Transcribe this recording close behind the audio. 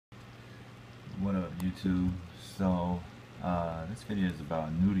What up, YouTube? So, this video is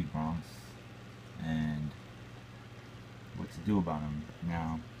about nudibranchs and what to do about them.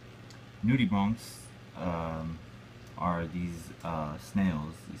 Now, nudibranchs are these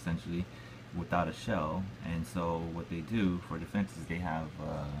snails, essentially, without a shell. And so, what they do for defense is they have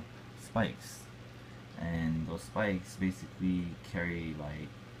spikes, and those spikes basically carry like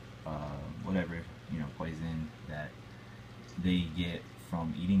whatever poison that they get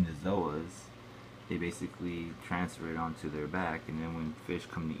from eating the zoas. They basically transfer it onto their back, and then when fish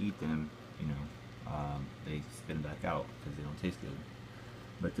come to eat them, they spit them back out because they don't taste good.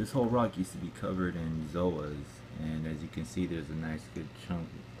 But this whole rock used to be covered in zoas, and as you can see, there's a nice good chunk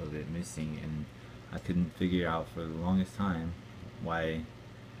of it missing, and I couldn't figure out for the longest time why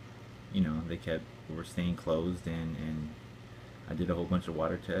they were staying closed, and I did a whole bunch of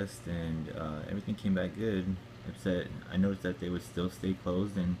water tests, and everything came back good, except I noticed that they would still stay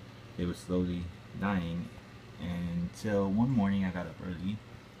closed and they were slowly dying, until one morning I got up early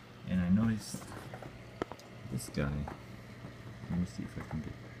and I noticed this guy. Let me see if I can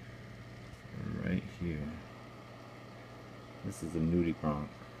get right here. This is a nudibranch.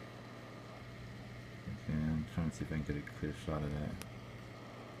 Okay, I'm trying to see if I can get a clear shot of that.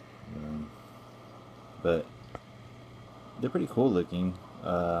 But they're pretty cool looking.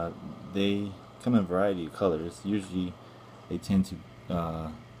 They come in a variety of colors. Usually they tend to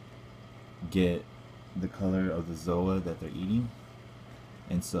get the color of the zoa that they're eating,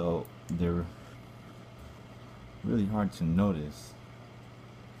 and so they're really hard to notice.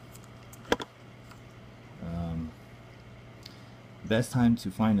 Best time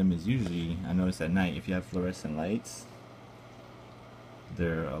to find them is usually, I notice, at night. If you have fluorescent lights,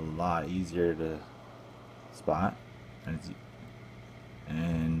 they're a lot easier to spot, and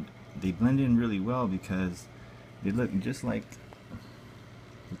they blend in really well because they look just like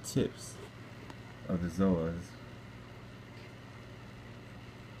the tips of the zoas.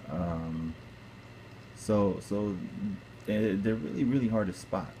 So they're really hard to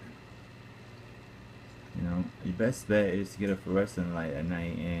spot. Your best bet is to get a fluorescent light at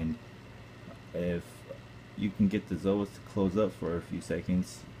night, and if you can get the zoas to close up for a few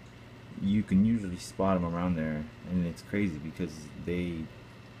seconds, you can usually spot them around there, and it's crazy because they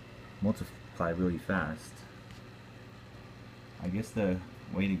multiply really fast. I guess the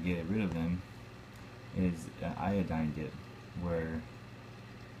way to get rid of them is an iodine dip, where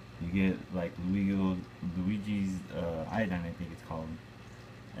you get like Luigi's iodine, I think it's called,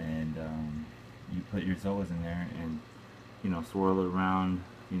 and you put your zoas in there and swirl it around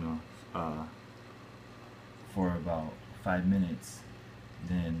for about 5 minutes.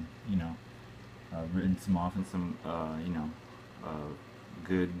 Then rinse them off in some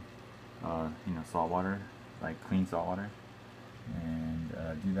good salt water, like clean salt water, and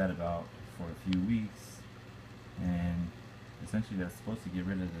do that about for a few weeks, and essentially that's supposed to get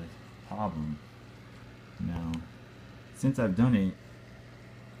rid of this problem. Now, since I've done it,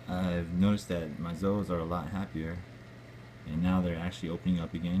 I've noticed that my zoas are a lot happier, and now they're actually opening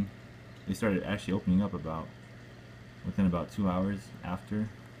up again. They started actually opening up within about 2 hours after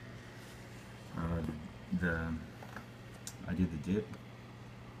I did the dip,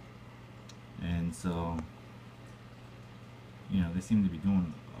 and so they seem to be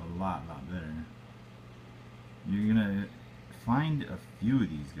doing a lot better. You're gonna find a few of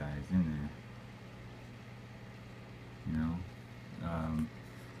these guys in there,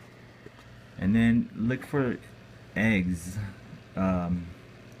 and then look for eggs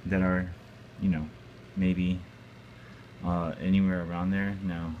that are maybe anywhere around there.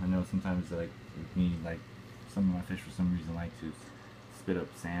 Now, I know sometimes, like with me, like some of my fish for some reason like to spit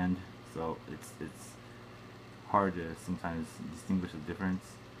up sand, so it's hard to sometimes distinguish the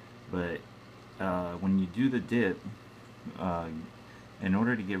difference. But when you do the dip, in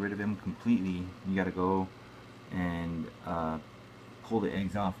order to get rid of them completely, you got to go and pull the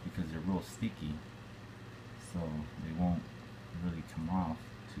eggs off, because they're real sticky, so they won't really come off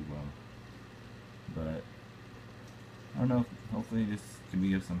too well. But I don't know, hopefully this could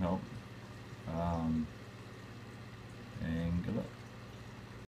be of some help, and good luck.